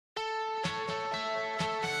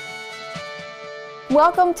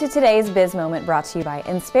Welcome to today's Biz Moment, brought to you by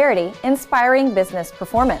Insperity, Inspiring Business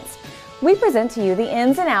Performance. We present to you the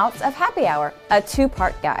ins and outs of happy hour, a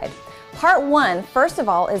two-part guide. Part one, first of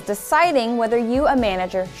all, is deciding whether you, a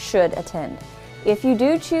manager, should attend. If you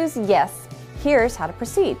do choose yes, here's how to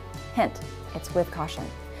proceed. Hint, it's with caution.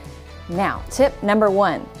 Now, tip number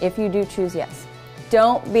one, if you do choose yes,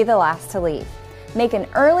 don't be the last to leave. Make an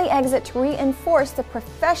early exit to reinforce the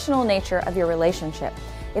professional nature of your relationship.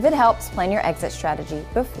 If it helps, plan your exit strategy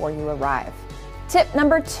before you arrive. Tip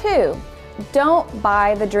number two, don't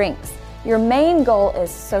buy the drinks. Your main goal is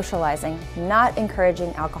socializing, not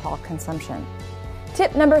encouraging alcohol consumption.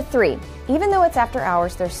 Tip number three, even though it's after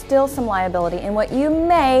hours, there's still some liability in what you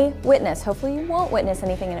may witness. Hopefully you won't witness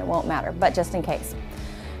anything and it won't matter, but just in case.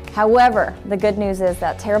 However, the good news is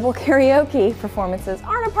that terrible karaoke performances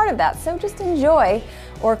aren't a part of that, so just enjoy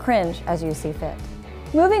or cringe as you see fit.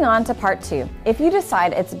 Moving on to part two. If you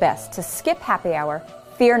decide it's best to skip happy hour,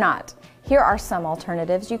 fear not. Here are some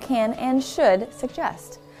alternatives you can and should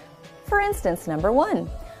suggest. For instance, number one,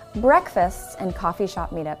 breakfasts and coffee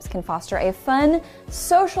shop meetups can foster a fun,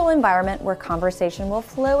 social environment where conversation will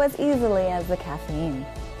flow as easily as the caffeine.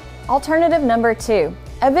 Alternative number two,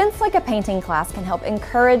 events like a painting class can help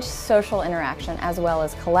encourage social interaction as well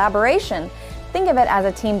as collaboration. Think of it as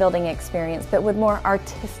a team-building experience, but with more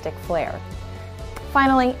artistic flair.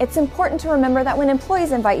 Finally, it's important to remember that when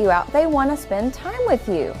employees invite you out, they want to spend time with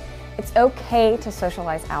you. It's okay to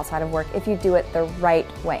socialize outside of work if you do it the right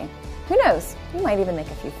way. Who knows, you might even make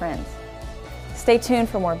a few friends. Stay tuned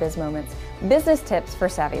for more Biz Moments, business tips for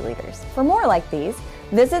savvy leaders. For more like these,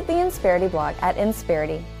 visit the Insperity blog at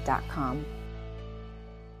insperity.com.